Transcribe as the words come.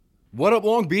What up,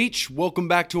 Long Beach? Welcome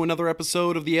back to another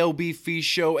episode of the LB Fee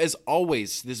Show. As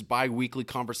always, this bi-weekly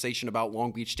conversation about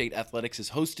Long Beach State athletics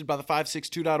is hosted by the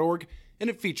 562.org, and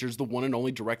it features the one and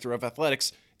only director of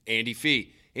athletics, Andy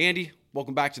Fee. Andy,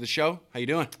 welcome back to the show. How you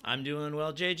doing? I'm doing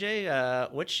well,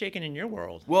 JJ. What's shaking in your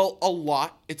world? Well, a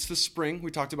lot. It's the spring. We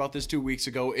talked about this 2 weeks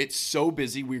ago. It's so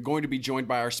busy. We're going to be joined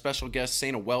by our special guest,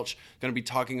 Shana Welch, going to be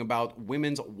talking about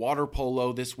women's water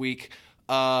polo this week.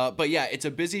 But yeah, it's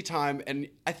a busy time, and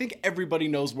I think everybody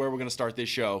knows where we're going to start this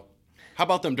show. How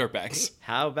about them Dirtbags?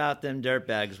 How about them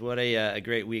Dirtbags? What a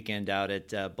great weekend out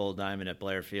at Bull Diamond at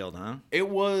Blair Field, huh? It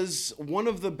was one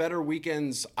of the better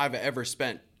weekends I've ever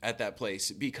spent at that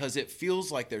place because it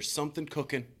feels like there's something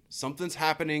cooking. Something's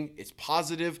happening. It's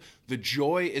positive. The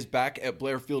joy is back at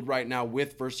Blair Field right now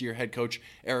with first-year head coach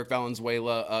Eric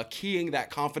Valenzuela keying that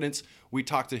confidence. We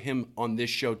talked to him on this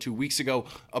show 2 weeks ago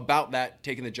about that,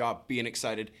 taking the job, being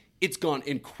excited. It's gone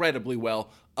incredibly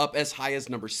well, up as high as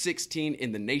number 16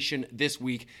 in the nation this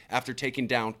week after taking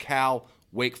down Cal,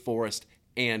 Wake Forest,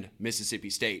 and Mississippi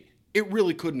State. It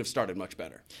really couldn't have started much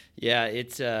better. Yeah,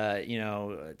 it's,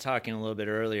 talking a little bit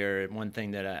earlier, one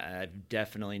thing that I've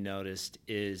definitely noticed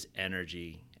is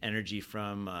energy. Energy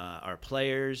from our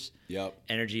players,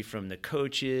 energy from the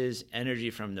coaches, energy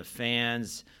from the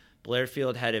fans.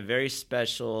 Blairfield had a very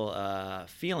special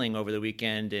feeling over the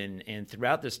weekend and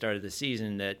throughout the start of the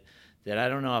season that I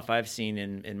don't know if I've seen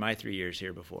in my 3 years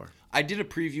here before. I did a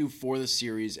preview for the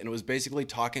series, and it was basically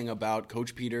talking about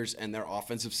Coach Peters and their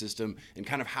offensive system and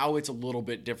kind of how it's a little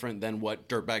bit different than what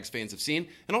Dirtbags fans have seen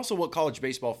and also what college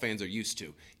baseball fans are used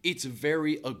to. It's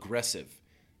very aggressive.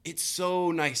 It's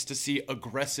so nice to see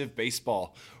aggressive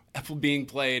baseball being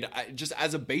played. Just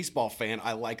as a baseball fan,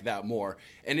 I like that more.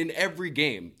 And in every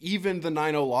game, even the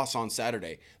 9-0 loss on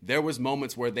Saturday, there was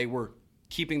moments where they were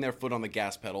keeping their foot on the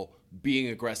gas pedal, being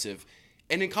aggressive.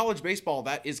 And in college baseball,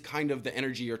 that is kind of the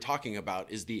energy you're talking about,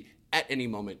 is the at any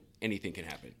moment, anything can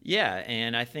happen. Yeah,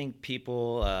 and I think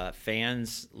people,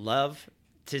 fans love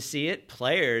to see it.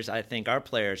 Players, I think our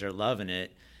players are loving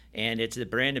it. And it's a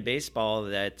brand of baseball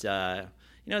that,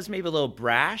 it's maybe a little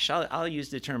brash. I'll use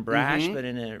the term brash, but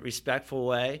in a respectful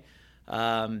way.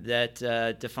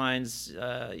 That defines,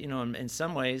 in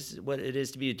some ways what it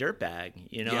is to be a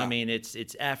dirtbag. I mean, it's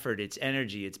effort, it's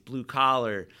energy, it's blue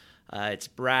collar, it's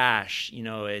brash.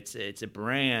 It's a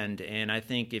brand, and I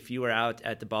think if you were out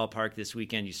at the ballpark this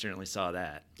weekend, you certainly saw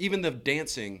that. Even the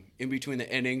dancing in between the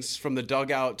innings, from the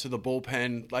dugout to the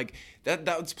bullpen, like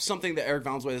that's something that Eric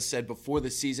Valenzuela said before the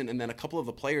season, and then a couple of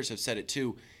the players have said it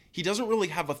too. He doesn't really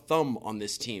have a thumb on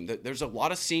this team. There's a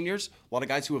lot of seniors, a lot of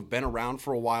guys who have been around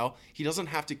for a while. He doesn't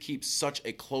have to keep such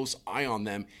a close eye on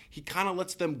them. He kind of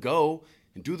lets them go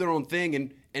and do their own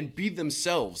thing and be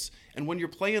themselves. And when you're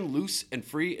playing loose and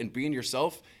free and being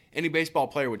yourself, any baseball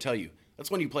player would tell you, that's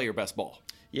when you play your best ball.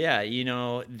 Yeah,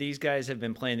 these guys have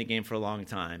been playing the game for a long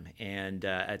time. And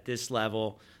at this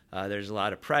level, there's a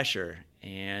lot of pressure.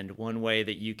 And one way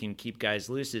that you can keep guys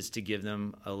loose is to give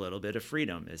them a little bit of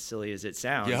freedom, as silly as it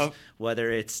sounds, whether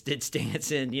it's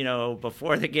dancing,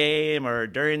 before the game or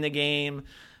during the game.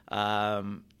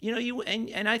 And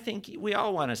I think we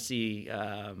all want to see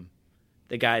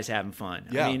the guys having fun.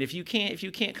 Yeah. I mean, if you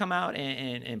can't come out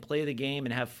and play the game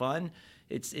and have fun,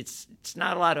 it's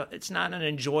not an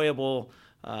enjoyable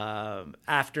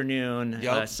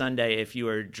afternoon, Sunday, if you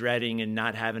are dreading and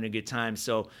not having a good time.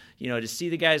 So, to see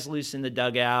the guys loose in the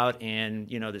dugout and,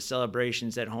 the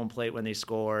celebrations at home plate when they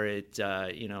score, it's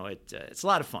a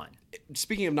lot of fun.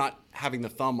 Speaking of not having the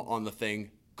thumb on the thing,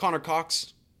 Connor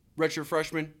Cox, redshirt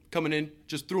freshman, coming in,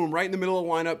 just threw him right in the middle of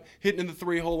the lineup, hitting in the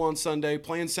 3-hole on Sunday,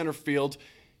 playing center field.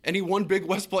 And he won Big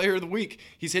West Player of the Week.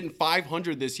 He's hitting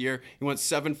 .500 this year. He went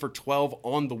 7 for 12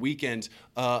 on the weekend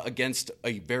against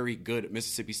a very good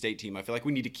Mississippi State team. I feel like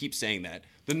we need to keep saying that.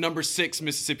 The number 6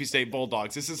 Mississippi State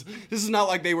Bulldogs. This is not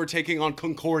like they were taking on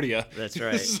Concordia. That's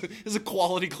right. This is a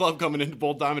quality club coming into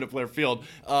Bull Diamond at Blair Field.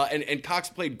 And Cox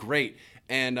played great.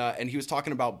 And he was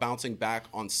talking about bouncing back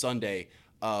on Sunday.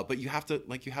 But you have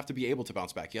to be able to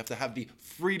bounce back. You have to have the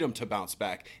freedom to bounce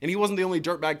back. And he wasn't the only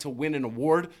dirtbag to win an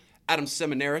award. Adam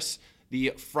Seminaris,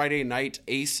 the Friday night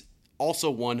ace, also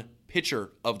won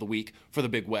Pitcher of the Week for the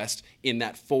Big West in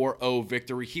that 4-0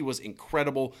 victory. He was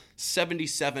incredible.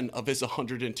 77 of his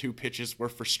 102 pitches were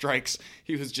for strikes.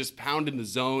 He was just pounding the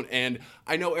zone. And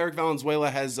I know Eric Valenzuela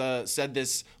has said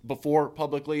this before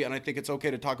publicly, and I think it's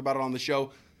okay to talk about it on the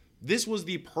show. This was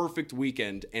the perfect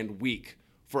weekend and week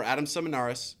for Adam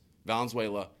Seminaris,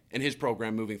 Valenzuela, and his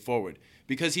program moving forward,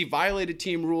 because he violated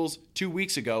team rules 2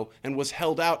 weeks ago and was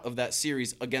held out of that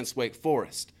series against Wake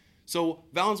Forest. So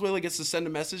Valenzuela gets to send a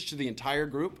message to the entire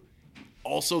group.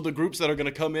 also the groups that are going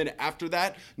to come in after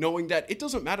that, knowing that it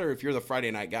doesn't matter if you're the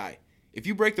Friday night guy. If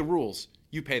you break the rules,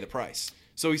 you pay the price.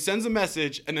 So he sends a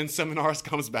message, and then Seminaris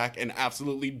comes back and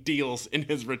absolutely deals in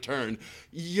his return.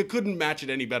 You couldn't match it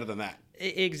any better than that.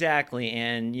 Exactly.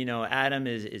 And, Adam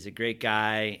is a great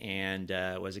guy and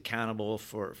was accountable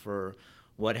for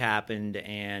what happened.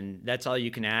 And that's all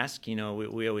you can ask.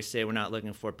 We always say we're not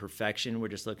looking for perfection. We're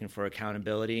just looking for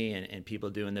accountability and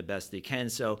people doing the best they can.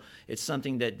 So it's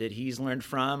something that he's learned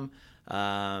from.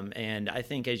 And I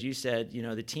think, as you said,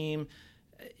 the team –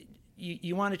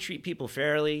 you want to treat people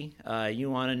fairly.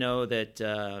 You want to know that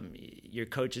your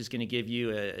coach is going to give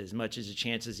you as much as a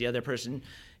chance as the other person.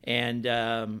 And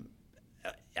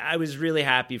I was really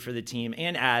happy for the team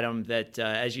and Adam that,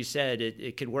 as you said,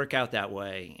 it could work out that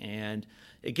way. And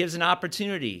it gives an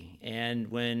opportunity. And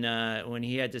when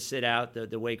he had to sit out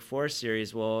the Wake Forest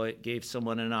series, well, it gave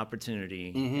someone an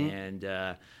opportunity. Mm-hmm.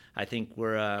 And I think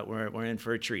we're in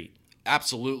for a treat.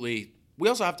 Absolutely. We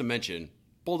also have to mention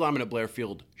Bull Diamond at Blair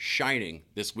Field shining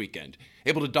this weekend.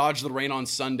 Able to dodge the rain on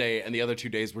Sunday, and the other 2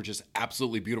 days were just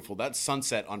absolutely beautiful. That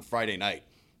sunset on Friday night,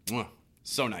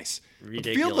 so nice. Ridiculous.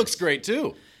 The field looks great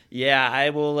too. Yeah,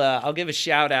 I will. I'll give a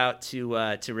shout out to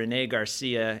Rene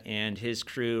Garcia and his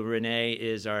crew. Rene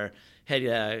is our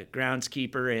head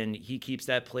groundskeeper, and he keeps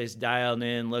that place dialed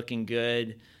in, looking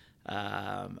good.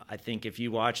 I think if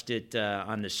you watched it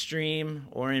on the stream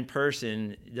or in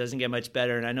person, it doesn't get much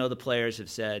better. And I know the players have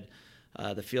said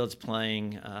the field's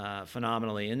playing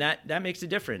phenomenally, and that makes a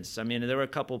difference. I mean, there were a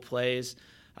couple plays.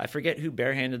 I forget who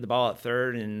barehanded the ball at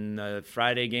third in the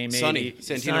Friday game. Maybe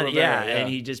Santino Rivera. Yeah, and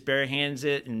he just barehands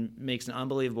it and makes an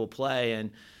unbelievable play.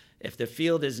 And if the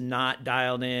field is not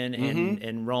dialed in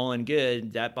and rolling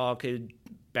good, that ball could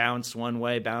bounce one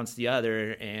way, bounce the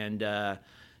other, and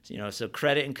so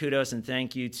credit and kudos and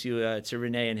thank you to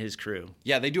Rene and his crew.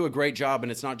 Yeah, they do a great job,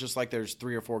 and it's not just like there's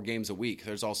 3 or 4 games a week.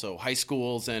 There's also high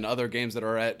schools and other games that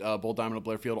are at Bull Diamond at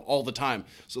Blair Field all the time.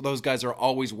 So those guys are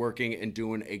always working and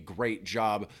doing a great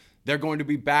job. They're going to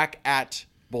be back at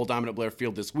Bull Diamond at Blair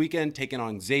Field this weekend, taking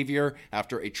on Xavier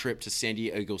after a trip to San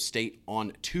Diego State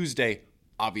on Tuesday.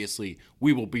 Obviously,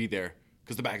 we will be there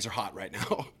because the bags are hot right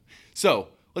now. So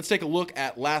let's take a look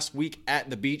at last week at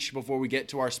the beach before we get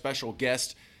to our special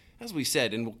guest. As we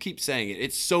said, and we'll keep saying it,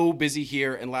 it's so busy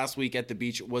here, and last week at the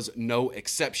beach was no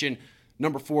exception.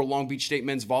 Number 4, Long Beach State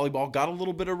men's volleyball got a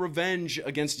little bit of revenge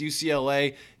against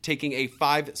UCLA, taking a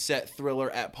 5-set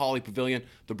thriller at Pauley Pavilion.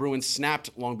 The Bruins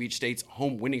snapped Long Beach State's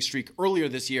home winning streak earlier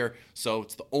this year, so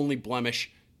it's the only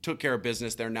blemish. Took care of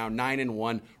business. They're now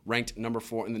 9-1, ranked number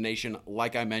 4 in the nation,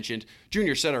 like I mentioned.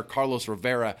 Junior setter Carlos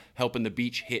Rivera helping the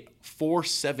beach hit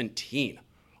 .417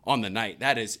 on the night.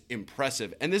 That is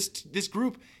impressive. And this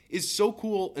group is so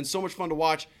cool and so much fun to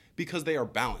watch because they are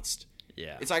balanced.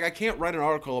 Yeah. It's like I can't write an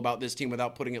article about this team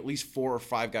without putting at least 4 or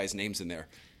 5 guys' names in there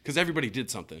because everybody did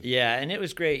something. Yeah, and it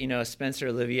was great. Spencer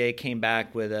Olivier came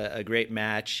back with a great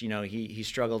match. He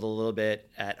struggled a little bit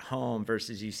at home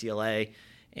versus UCLA,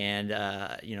 and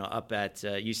up at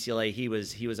UCLA he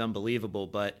was unbelievable.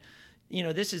 But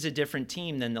this is a different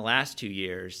team than the last 2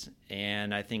 years.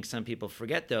 And I think some people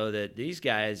forget, though, that these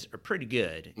guys are pretty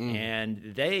good.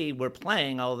 And they were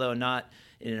playing, although not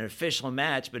in an official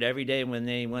match, but every day when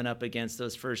they went up against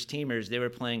those first teamers, they were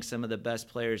playing some of the best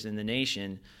players in the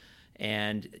nation.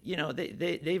 And,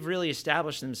 they've really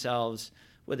established themselves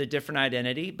with a different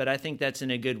identity, but I think that's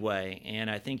in a good way. And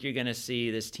I think you're going to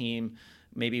see this team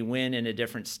maybe win in a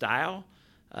different style.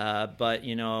 But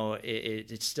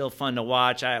it's still fun to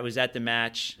watch. I was at the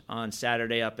match on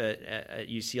Saturday up at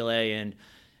UCLA, and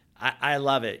I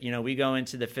love it. We go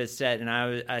into the 5th set, and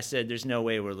I said, there's no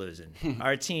way we're losing.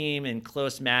 Our team in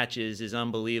close matches is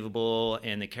unbelievable,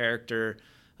 and the character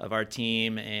of our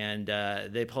team, and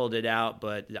they pulled it out.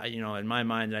 But, in my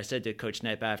mind, and I said to Coach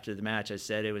Knipe after the match, I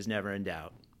said it was never in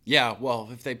doubt. Yeah, well,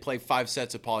 if they play 5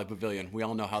 sets at Pauley Pavilion, we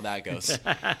all know how that goes.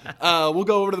 We'll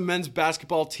go over to the men's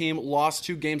basketball team. Lost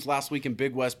 2 games last week in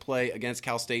Big West play against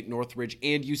Cal State, Northridge,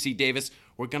 and UC Davis.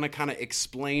 We're going to kind of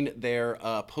explain their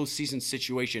postseason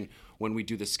situation when we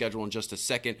do the schedule in just a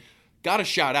second. Got to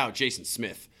shout out Jason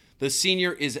Smith. The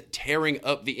senior is tearing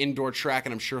up the indoor track,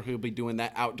 and I'm sure he'll be doing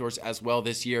that outdoors as well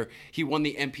this year. He won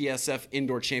the MPSF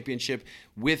Indoor Championship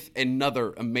with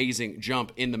another amazing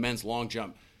jump in the men's long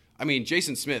jump. I mean,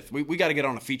 Jason Smith, we got to get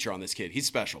on a feature on this kid. He's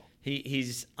special.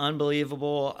 He's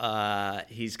unbelievable.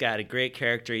 He's got a great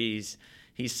character. He's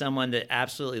someone that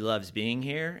absolutely loves being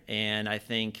here, and I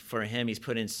think for him, he's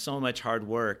put in so much hard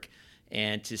work,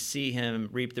 and to see him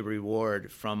reap the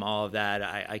reward from all of that,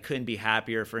 I couldn't be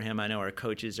happier for him. I know our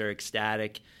coaches are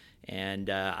ecstatic, and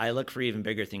I look for even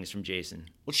bigger things from Jason.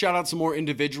 Let's shout out some more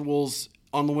individuals.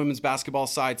 On the women's basketball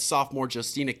side, sophomore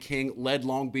Justina King led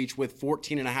Long Beach with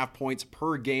 14.5 points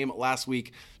per game last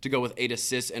week to go with 8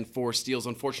 assists and 4 steals.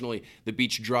 Unfortunately, the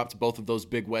Beach dropped both of those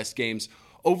Big West games.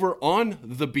 Over on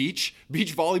the beach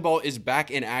volleyball is back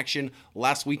in action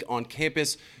last week on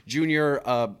campus. Junior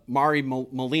Mari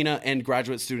Molina and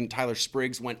graduate student Tyler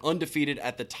Spriggs went undefeated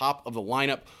at the top of the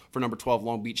lineup for number 12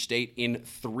 Long Beach State in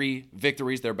 3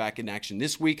 victories. They're back in action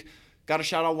this week. Got to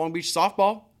shout out Long Beach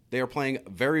softball. They are playing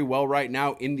very well right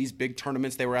now in these big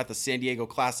tournaments. They were at the San Diego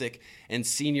Classic, and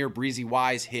senior Breezy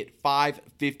Wise hit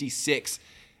 .556.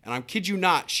 And I kid you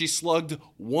not, she slugged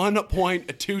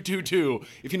 1.222.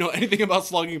 If you know anything about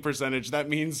slugging percentage, that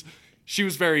means she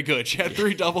was very good. She had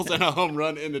 3 doubles and a home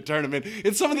run in the tournament.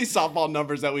 It's some of these softball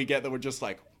numbers that we get that we're just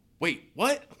like, wait,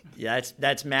 what? Yeah,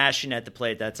 that's mashing at the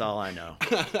plate. That's all I know.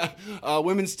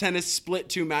 Women's tennis split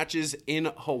 2 matches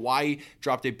in Hawaii,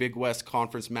 dropped a Big West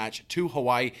Conference match to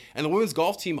Hawaii. And the women's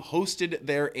golf team hosted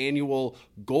their annual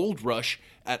Gold Rush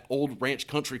at Old Ranch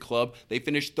Country Club. They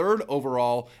finished 3rd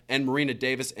overall, and Marina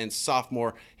Davis and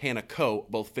sophomore Hannah Coe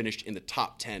both finished in the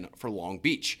top 10 for Long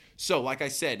Beach. So, like I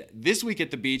said, this week at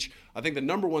the beach, I think the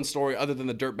number one story, other than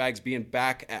the Dirtbags being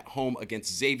back at home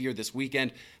against Xavier this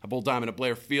weekend at Bull Diamond at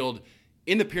Blair Field,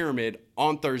 in the Pyramid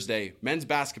on Thursday, men's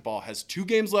basketball has 2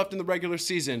 games left in the regular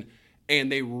season,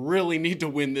 and they really need to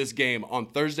win this game on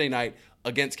Thursday night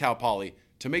against Cal Poly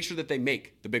to make sure that they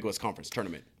make the Big West Conference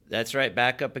tournament. That's right,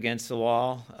 back up against the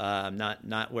wall.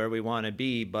 Not where we want to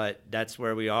be, but that's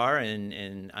where we are.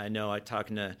 And I know I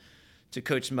talking to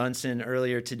Coach Munson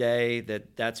earlier today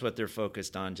that's what they're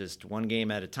focused on, just one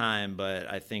game at a time. But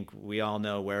I think we all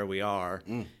know where we are,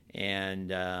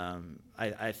 and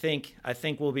I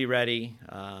think we'll be ready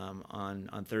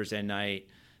on Thursday night.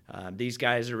 These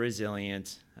guys are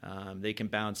resilient. They can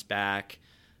bounce back.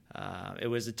 It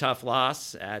was a tough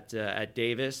loss at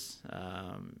Davis.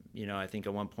 I think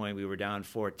at one point we were down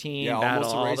 14, battle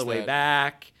all the way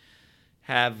back,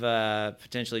 have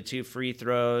potentially 2 free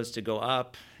throws to go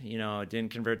up. Didn't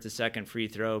convert the second free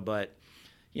throw, but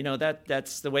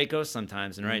that's the way it goes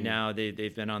sometimes. And right now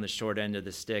they've been on the short end of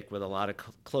the stick with a lot of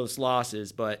close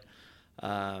losses, but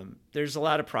there's a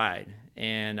lot of pride.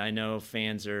 And I know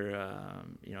fans are,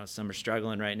 some are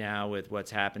struggling right now with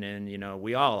what's happening.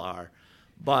 We all are.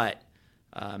 But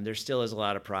there still is a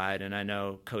lot of pride, and I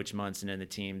know Coach Munson and the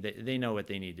team, they know what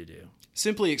they need to do.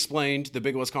 Simply explained, the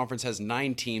Big West Conference has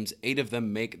 9 teams. 8 of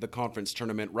them make the conference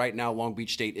tournament. Right now, Long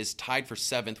Beach State is tied for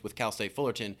 7th with Cal State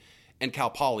Fullerton, and Cal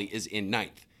Poly is in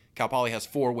 9th. Cal Poly has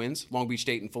 4 wins. Long Beach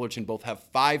State and Fullerton both have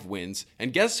 5 wins.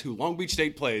 And guess who Long Beach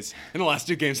State plays in the last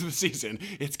 2 games of the season?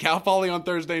 It's Cal Poly on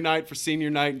Thursday night for senior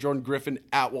night, Jordan Griffin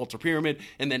at Walter Pyramid,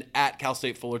 and then at Cal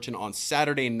State Fullerton on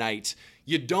Saturday night.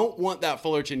 You don't want that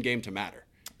Fullerton game to matter.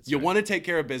 You want to take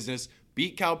care of business,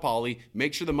 beat Cal Poly,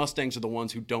 make sure the Mustangs are the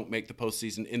ones who don't make the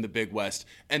postseason in the Big West,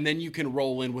 and then you can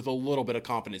roll in with a little bit of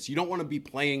confidence. You don't want to be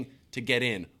playing to get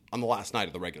in on the last night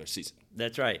of the regular season.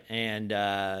 That's right. And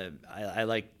I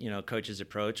like, Coach's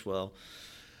approach. Well,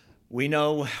 we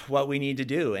know what we need to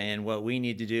do, and what we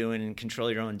need to do and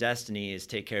control your own destiny is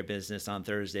take care of business on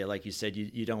Thursday. Like you said,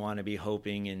 you don't want to be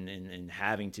hoping and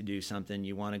having to do something.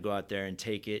 You want to go out there and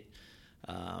take it.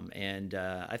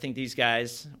 I think these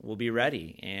guys will be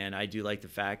ready. And I do like the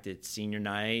fact it's senior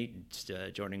night,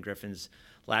 Jordan Griffin's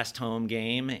last home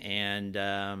game. And,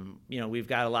 we've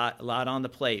got a lot on the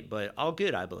plate, but all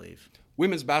good, I believe.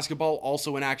 Women's basketball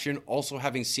also in action, also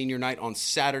having senior night on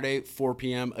Saturday, 4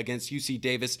 p.m. against UC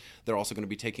Davis. They're also going to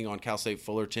be taking on Cal State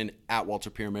Fullerton at Walter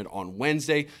Pyramid on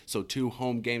Wednesday. So 2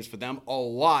 home games for them. A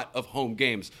lot of home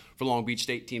games for Long Beach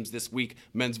State teams this week.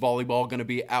 Men's volleyball going to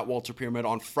be at Walter Pyramid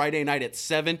on Friday night at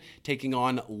 7, taking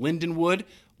on Lindenwood.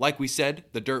 Like we said,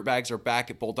 the Dirtbags are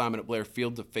back at Bull Diamond at Blair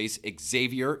Field to face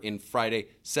Xavier in Friday,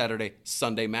 Saturday,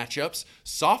 Sunday matchups.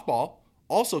 Softball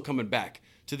also coming back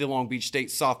to the Long Beach State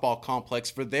softball complex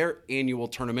for their annual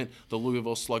tournament, the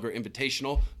Louisville Slugger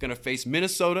Invitational. Going to face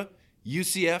Minnesota,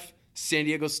 UCF, San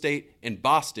Diego State, and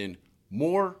Boston.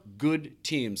 More good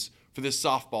teams for this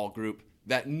softball group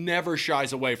that never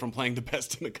shies away from playing the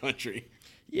best in the country.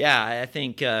 Yeah, I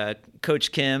think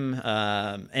Coach Kim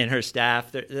and her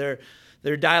staff,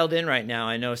 they're dialed in right now.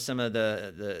 I know some of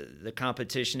the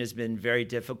competition has been very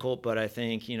difficult, but I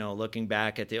think, looking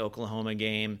back at the Oklahoma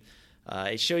game,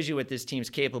 it shows you what this team's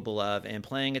capable of, and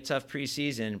playing a tough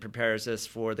preseason prepares us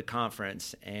for the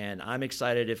conference. And I'm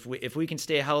excited if we can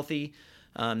stay healthy.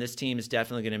 This team is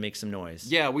definitely going to make some noise.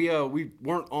 Yeah, we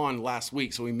weren't on last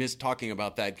week, so we missed talking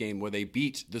about that game where they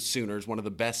beat the Sooners, one of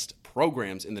the best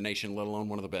programs in the nation, let alone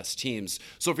one of the best teams.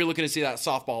 So if you're looking to see that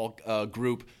softball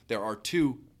group, there are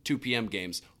 2 p.m.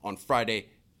 games on Friday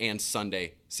and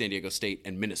Sunday, San Diego State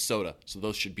and Minnesota. So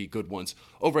those should be good ones.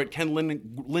 Over at Ken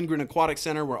Lindgren Aquatic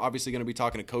Center, we're obviously going to be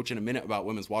talking to Coach in a minute about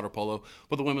women's water polo.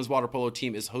 But the women's water polo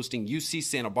team is hosting UC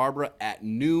Santa Barbara at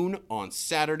noon on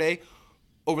Saturday.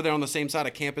 Over there on the same side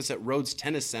of campus at Rhodes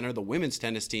Tennis Center, the women's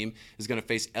tennis team is going to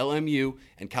face LMU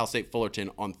and Cal State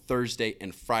Fullerton on Thursday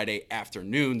and Friday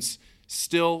afternoons.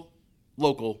 Still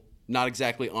local, not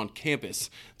exactly on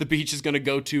campus. The beach is going to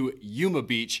go to Yuma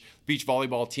Beach. Beach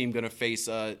volleyball team going to face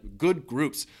good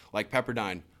groups like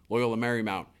Pepperdine, Loyola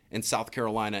Marymount, and South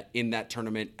Carolina in that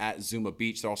tournament at Zuma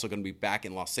Beach. They're also going to be back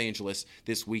in Los Angeles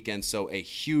this weekend, so a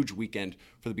huge weekend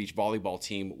for the beach volleyball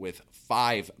team with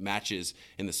 5 matches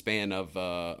in the span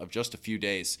of just a few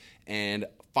days. And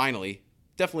finally,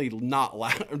 definitely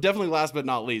last but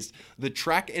not least, the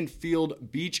track and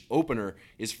field beach opener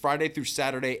is Friday through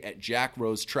Saturday at Jack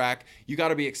Rose Track. You got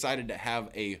to be excited to have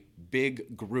a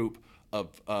big group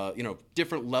of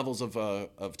different levels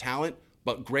of talent,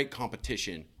 but great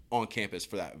competition on campus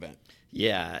for that event.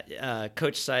 Yeah,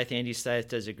 Coach Scythe, Andy Scythe,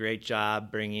 does a great job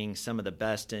bringing some of the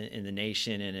best in the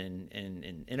nation and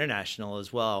in international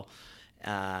as well.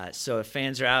 So if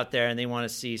fans are out there and they want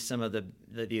to see some of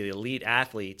the elite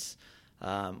athletes,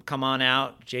 come on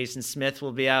out. Jason Smith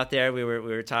will be out there. We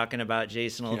were talking about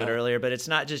Jason a little bit earlier, but it's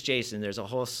not just Jason. There's a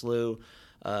whole slew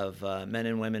of men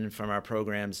and women from our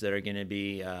programs that are going to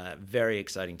be very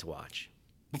exciting to watch.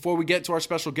 Before we get to our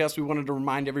special guest, we wanted to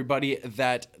remind everybody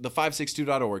that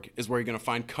the562.org is where you're going to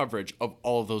find coverage of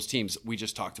all of those teams we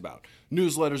just talked about.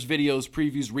 Newsletters, videos,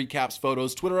 previews, recaps,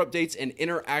 photos, Twitter updates, and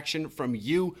interaction from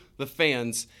you, the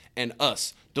fans, and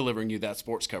us delivering you that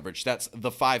sports coverage. That's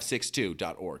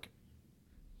the562.org.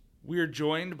 We are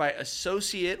joined by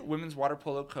Associate Women's Water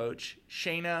Polo Coach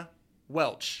Shana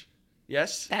Welch.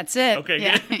 Yes? That's it. Okay,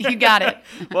 yeah, good. You got it.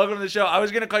 Welcome to the show. I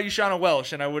was going to call you Shana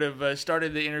Welch, and I would have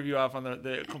started the interview off on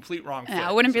the complete wrong foot. Yeah,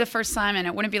 it wouldn't be the first time, and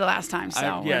it wouldn't be the last time. So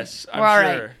I'm we're sure. all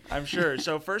right. I'm sure.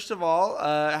 So first of all,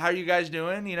 how are you guys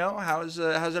doing? How's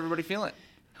everybody feeling?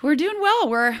 We're doing well.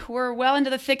 We're well into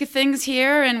the thick of things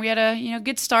here, and we had a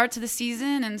good start to the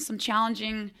season and some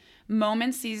challenging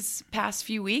moments these past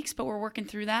few weeks, but we're working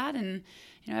through that, and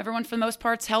everyone for the most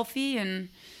part's healthy and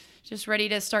just ready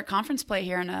to start conference play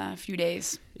here in a few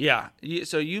days. Yeah.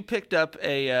 So you picked up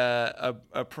a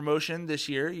promotion this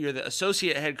year. You're the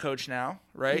associate head coach now,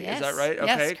 right? Yes. Is that right?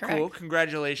 Yes, Okay, correct. cool.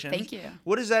 Congratulations. Thank you.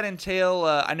 What does that entail?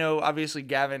 I know obviously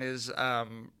Gavin is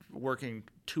working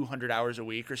 200 hours a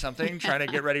week or something, trying to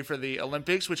get ready for the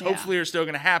Olympics, which hopefully are still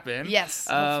going to happen. Yes,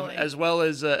 hopefully. as well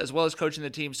as coaching the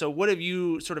team. So what have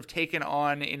you sort of taken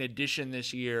on in addition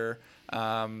this year?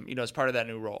 As part of that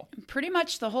new role? Pretty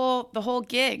much the whole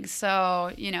gig. So,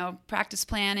 practice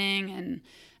planning and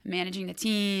managing the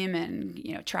team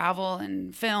and, travel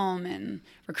and film and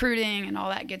recruiting and all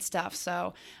that good stuff.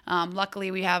 So,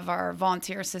 luckily we have our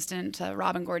volunteer assistant,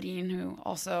 Robin Gordine, who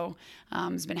also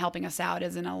has been helping us out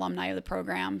as an alumni of the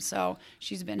program. So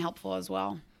she's been helpful as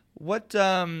well. What,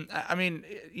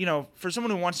 for someone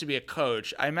who wants to be a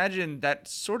coach, I imagine that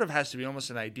sort of has to be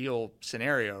almost an ideal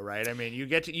scenario, right? I mean, you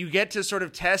get to sort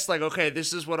of test like, okay,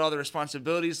 this is what all the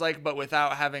responsibilities like, but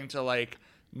without having to like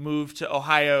move to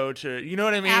Ohio to, you know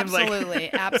what I mean?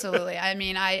 Absolutely. Absolutely. I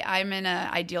mean, I'm in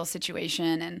an ideal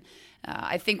situation, and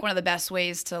I think one of the best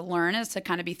ways to learn is to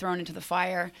kind of be thrown into the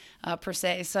fire, per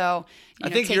se. So I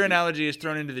think your analogy is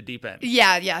thrown into the deep end.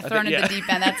 Yeah, thrown into the deep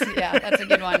end. That's a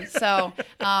good one. So,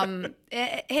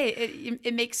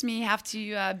 it makes me have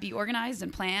to be organized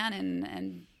and plan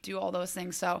and do all those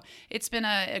things. So it's been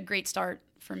a great start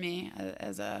for me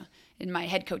in my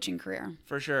head coaching career.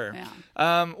 For sure.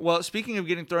 Yeah. Well, speaking of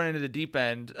getting thrown into the deep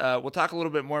end, we'll talk a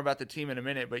little bit more about the team in a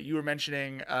minute, but you were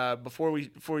mentioning before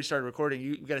we started recording,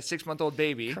 you got a 6-month-old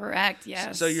baby. Correct,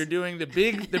 yes. So you're doing the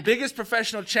biggest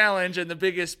professional challenge and the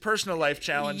biggest personal life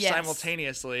challenge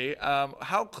simultaneously.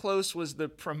 How close was the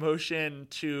promotion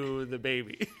to the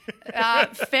baby?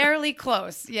 Fairly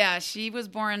close. Yeah, she was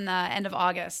born end of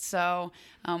August, so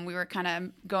we were kind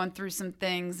of going through some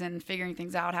things and figuring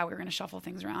things out, how we were going to shuffle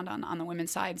things around on the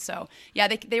women's side. So yeah,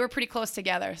 they were pretty close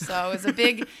together. So it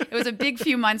was a big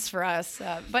few months for us,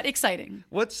 but exciting.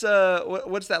 What's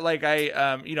that like?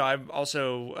 I've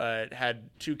also had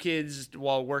 2 kids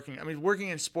while working. I mean, working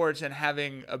in sports and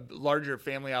having a larger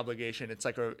family obligation. It's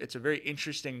a very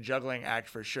interesting juggling act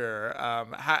for sure.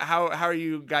 How are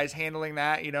you guys handling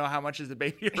that? How much is the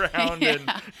baby around?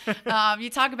 Yeah. You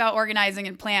talk about organizing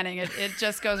and planning. It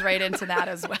just goes right into that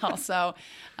as well. So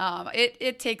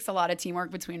it takes a lot of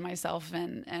teamwork between myself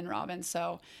and Robin.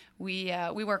 So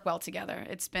we work well together.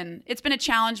 It's been a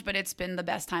challenge, but it's been the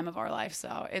best time of our life.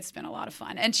 So it's been a lot of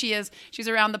fun. And she's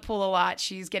around the pool a lot.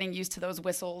 She's getting used to those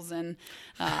whistles and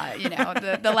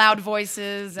the loud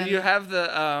voices. And do you have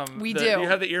the we do. Do you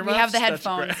have the earmuffs? We have the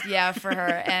headphones, yeah, for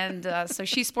her. And so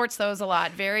she sports those a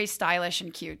lot. Very stylish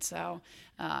and cute. So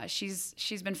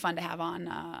she's been fun to have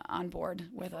on board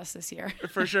with us this year.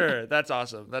 For sure. That's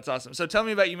awesome. So tell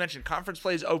me about, you mentioned conference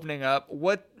play is opening up.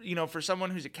 What, for someone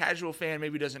who's a casual fan,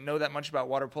 maybe doesn't know that much about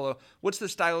water polo, what's the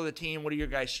style of the team? What are your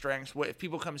guys' strengths? If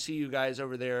people come see you guys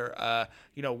over there,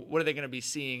 what are they going to be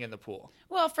seeing in the pool?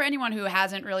 Well, for anyone who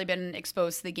hasn't really been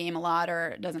exposed to the game a lot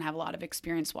or doesn't have a lot of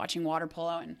experience watching water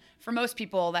polo, and for most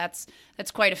people that's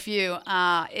quite a few,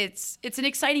 it's an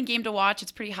exciting game to watch.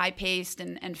 It's pretty high paced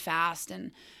and fast,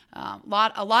 and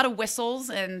a lot of whistles,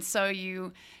 and so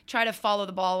you try to follow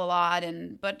the ball a lot.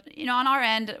 But on our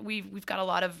end, we've got a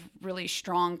lot of really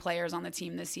strong players on the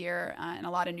team this year, and a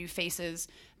lot of new faces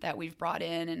that we've brought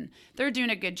in, and they're doing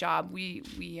a good job. We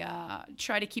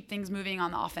try to keep things moving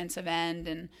on the offensive end,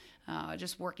 and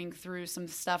just working through some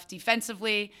stuff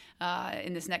defensively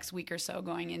in this next week or so,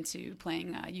 going into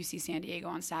playing UC San Diego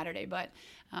on Saturday. But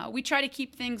we try to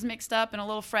keep things mixed up and a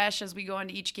little fresh as we go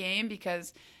into each game,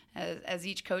 because as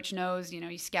each coach knows,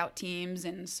 you scout teams,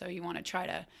 and so you want to try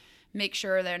to make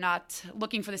sure they're not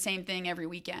looking for the same thing every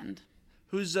weekend.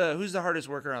 Who's the hardest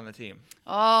worker on the team?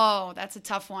 Oh, that's a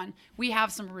tough one. We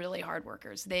have some really hard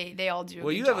workers. They all do a good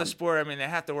you job. have a sport, they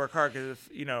have to work hard because,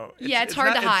 it's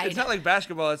hard to hide. It's not like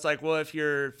basketball. It's like, well, if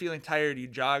you're feeling tired, you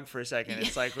jog for a second.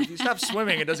 It's like, if you stop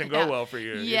swimming, it doesn't go well for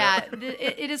you. Yeah,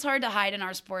 it is hard to hide in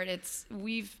our sport.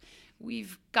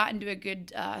 We've gotten to a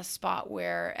good spot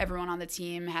where everyone on the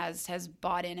team has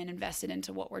bought in and invested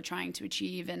into what we're trying to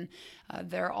achieve, and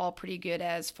they're all pretty good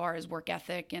as far as work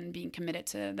ethic and being committed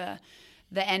to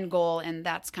the end goal, and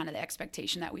that's kind of the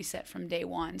expectation that we set from day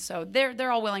one. So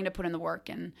they're all willing to put in the work,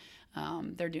 and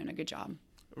they're doing a good job.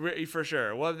 For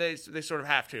sure. Well, they sort of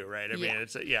have to, right? I mean,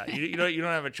 it's you don't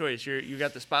have a choice. You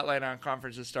got the spotlight on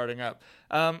conferences starting up.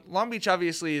 Long Beach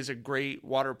obviously is a great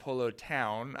water polo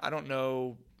town. I don't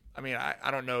know. I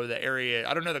don't know the area.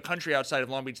 I don't know the country outside of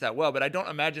Long Beach that well, but I don't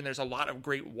imagine there's a lot of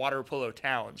great water polo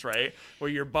towns, right? Where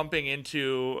you're bumping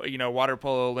into, water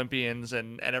polo Olympians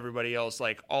and everybody else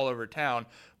like all over town.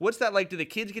 What's that like? Do the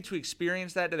kids get to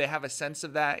experience that? Do they have a sense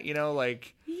of that?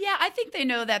 Yeah, I think they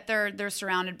know that they're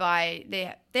surrounded by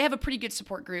they have a pretty good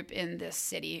support group in this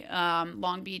city.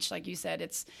 Long Beach, like you said,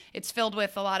 it's filled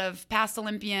with a lot of past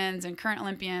Olympians and current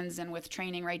Olympians, and with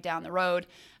training right down the road.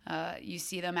 You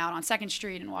see them out on 2nd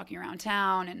Street and walking around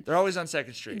town, and they're always on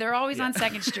 2nd Street. They're always on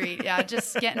 2nd Street, yeah,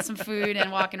 just getting some food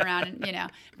and walking around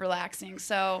and relaxing.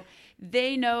 So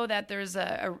they know that there's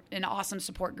an awesome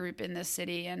support group in this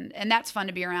city, and that's fun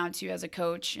to be around too as a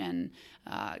coach, and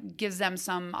gives them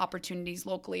some opportunities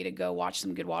locally to go watch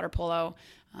some good water polo.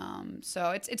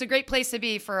 So it's a great place to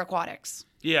be for aquatics.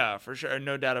 Yeah, for sure.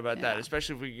 No doubt about that.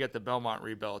 Especially if we could get the Belmont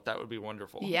rebuilt, that would be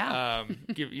wonderful. Yeah.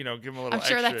 Give them a little I'm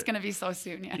sure extra. that's going to be so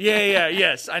soon. Yeah.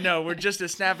 Yes. I know. We're just a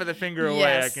snap of the finger away.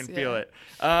 Yes, I can feel it.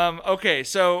 Okay.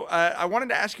 So I wanted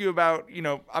to ask you about,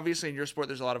 obviously in your sport,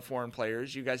 there's a lot of foreign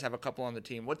players. You guys have a couple on the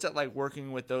team. What's it like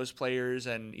working with those players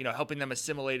and, helping them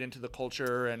assimilate into the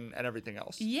culture and everything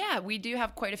else? Yeah, we do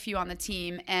have quite a few on the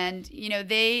team, and,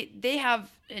 they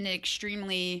have an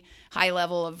extremely high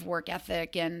level of work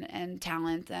ethic and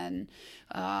talent, and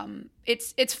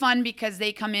it's fun because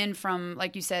they come in from,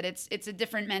 like you said, it's a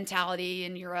different mentality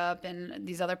in Europe and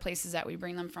these other places that we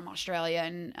bring them from, Australia,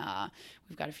 and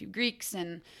we've got a few Greeks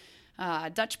and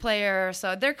Dutch player,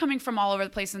 so they're coming from all over the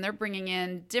place, and they're bringing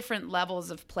in different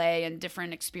levels of play and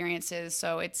different experiences.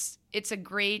 So it's a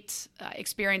great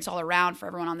experience all around for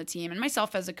everyone on the team, and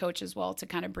myself as a coach as well, to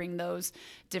kind of bring those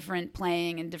different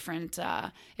playing and different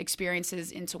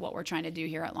experiences into what we're trying to do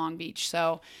here at Long Beach.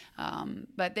 So,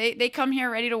 but they come here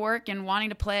ready to work and wanting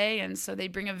to play, and so they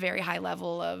bring a very high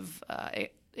level of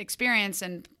experience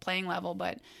and playing level,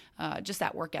 but just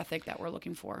that work ethic that we're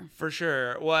looking for. For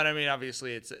sure. Well, and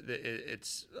obviously it's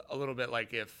a little bit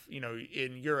like if,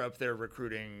 in Europe they're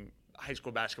recruiting high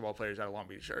school basketball players out of Long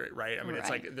Beach, right? It's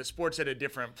like the sport's at a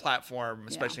different platform,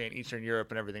 especially in Eastern Europe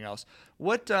and everything else.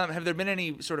 What have there been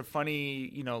any sort of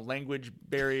funny, language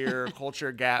barrier,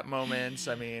 culture gap moments?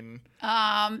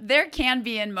 There can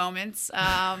be in moments.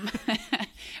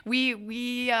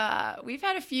 We've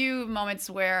had a few moments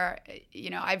where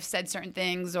I've said certain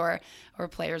things, or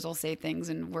players will say things,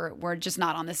 and we're just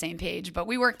not on the same page. But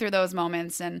we work through those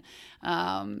moments, and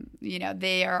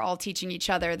they are all teaching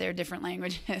each other their different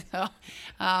languages. So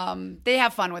they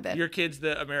have fun with it. Your kids,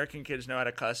 the American kids, know how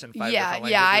to cuss in 5 different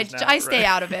languages. I stay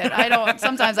out of it. I don't.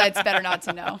 Sometimes it's better not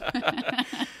to know.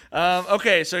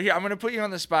 Okay, so here I'm going to put you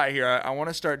on the spot here. I want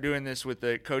to start doing this with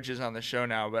the coaches on the show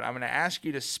now, but I'm going to ask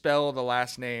you to spell the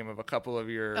last name of a couple of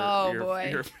your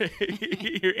your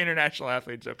international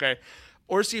athletes. Okay,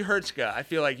 Orsi Hertzka. I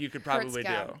feel like you could probably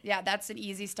Hertzka. do. Yeah, that's an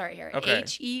easy start here. Okay.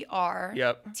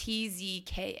 Hertzka.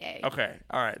 Okay,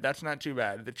 all right, that's not too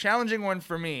bad. The challenging one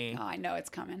for me. Oh, I know it's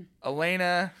coming.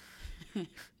 Elena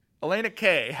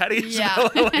K. How do you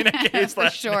spell Elena K's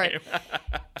last short. name?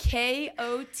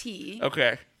 KOT.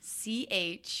 Okay.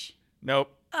 CH.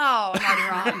 Nope. Oh, I'm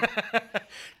already wrong.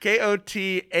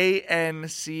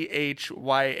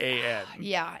 KOTANCHYAN.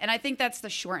 Yeah, and I think that's the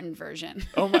shortened version.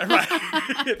 Oh my!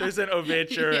 Right. There's an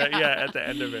OVH at the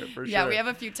end of it for sure. Yeah, we have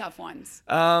a few tough ones.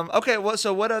 Okay. Well,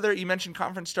 so what other? You mentioned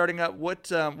conference starting up. What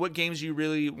games you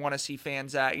really want to see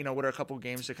fans at? What are a couple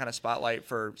games to kind of spotlight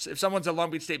for? If someone's a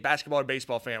Long Beach State basketball or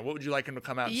baseball fan, what would you like them to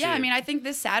come out and see? Yeah, I mean, I think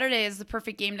this Saturday is the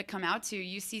perfect game to come out to.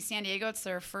 UC San Diego. It's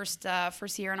their first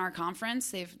year in our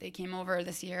conference. They came over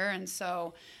this year, and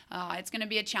so it's going to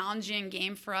be a challenging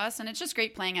game for us, and it's just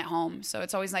great playing at home. So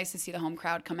it's always nice to see the home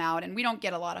crowd come out, and we don't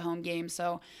get a lot of home games.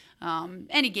 So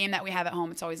any game that we have at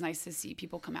home, it's always nice to see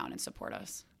people come out and support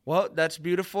us. Well, that's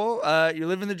beautiful. You're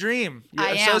living the dream. You're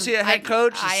I am. Associate head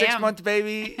coach, I 6-month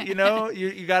baby. You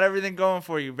got everything going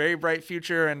for you. Very bright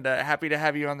future, and happy to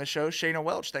have you on the show. Shana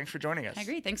Welch, thanks for joining us. I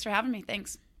agree. Thanks for having me.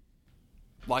 Thanks.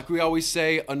 Like we always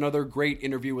say, another great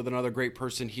interview with another great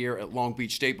person here at Long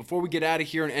Beach State. Before we get out of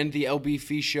here and end the LB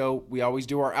Fee Show, we always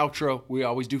do our outro. We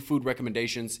always do food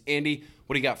recommendations. Andy,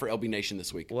 what do you got for LB Nation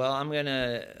this week? Well, I'm going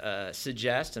to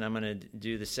suggest, and I'm going to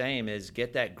do the same, is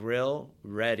get that grill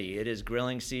ready. It is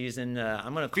grilling season.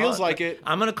 I'm going to call Feels it. like it.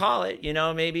 I'm going to call it.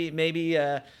 Maybe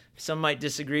some might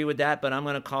disagree with that, but I'm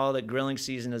going to call it grilling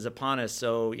season is upon us.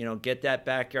 So, get that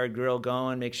backyard grill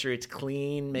going. Make sure it's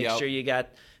clean. Make sure you got...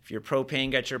 If you're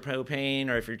propane, get your propane,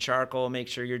 or if you're charcoal, make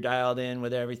sure you're dialed in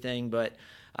with everything. But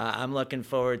I'm looking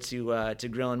forward to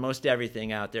grilling most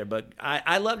everything out there. But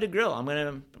I love to grill. I'm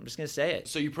just gonna say it.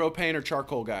 So you propane or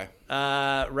charcoal guy?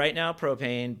 Right now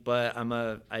propane, but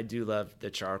I do love the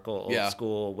charcoal, old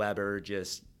school Weber.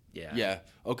 Yeah.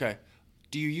 Okay.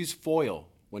 Do you use foil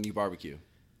when you barbecue?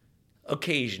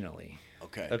 Occasionally.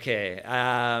 Okay.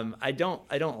 I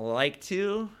don't like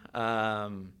to.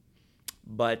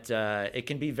 But it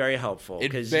can be very helpful.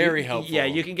 It's very helpful. Yeah,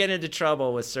 you can get into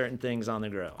trouble with certain things on the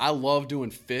grill. I love doing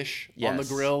fish on the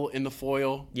grill in the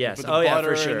foil. Yes. With the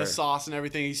butter for sure. and the sauce and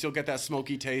everything. You still get that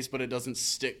smoky taste, but it doesn't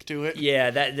stick to it. Yeah,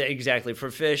 that exactly.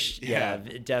 For fish,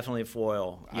 definitely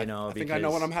foil. I think I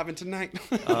know what I'm having tonight.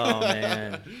 Oh,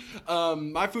 man.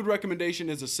 My food recommendation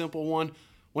is a simple one.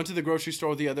 Went to the grocery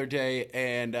store the other day,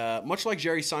 and much like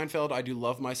Jerry Seinfeld, I do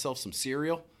love myself some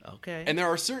cereal. Okay. And there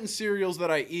are certain cereals that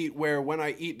I eat where when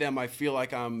I eat them, I feel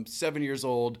like I'm 7 years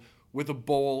old with a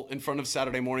bowl in front of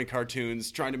Saturday morning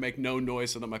cartoons, trying to make no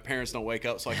noise so that my parents don't wake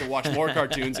up so I can watch more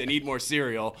cartoons and eat more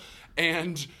cereal.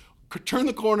 And turn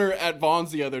the corner at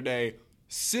Vaughn's the other day,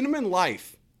 Cinnamon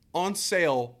Life on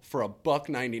sale for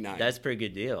 $1.99. That's a pretty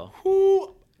good deal.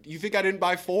 Who? You think I didn't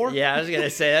buy 4? Yeah, I was going to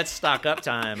say, that's stock up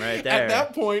time right there. At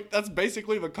that point, that's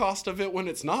basically the cost of it when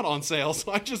it's not on sale.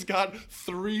 So I just got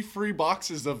 3 free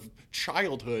boxes of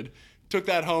childhood, took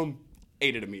that home,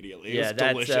 ate it immediately. It was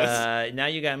delicious. Now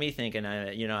you got me thinking.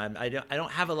 I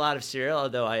don't have a lot of cereal,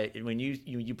 although when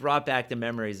you brought back the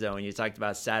memories though, when you talked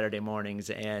about Saturday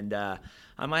mornings, and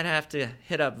I might have to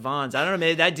hit up Vaughn's. I don't know,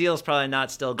 maybe that deal's probably not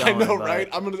still going. I know, right?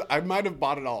 I might have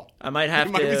bought it all. I might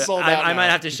have to. I might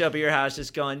have to show up at your house,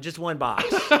 just one box.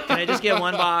 Can I just get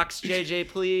one box, JJ,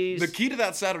 please? The key to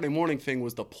that Saturday morning thing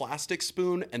was the plastic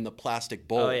spoon and the plastic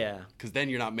bowl. Oh yeah, because then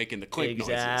you're not making the clink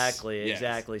noises.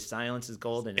 Exactly. Silence is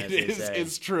golden, as they say.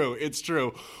 It's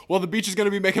true. Well, the beach is going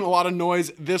to be making a lot of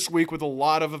noise this week with a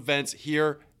lot of events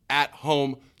here at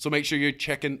home. So make sure you're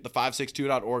checking the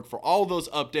 562.org for all those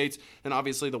updates, and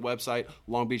obviously the website,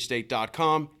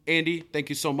 longbeachstate.com. Andy, thank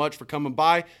you so much for coming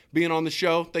by, being on the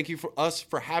show. Thank you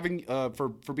for having for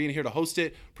being here to host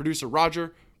it. Producer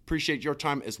Roger, appreciate your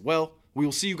time as well. We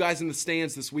will see you guys in the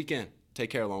stands this weekend. Take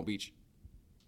care, Long Beach.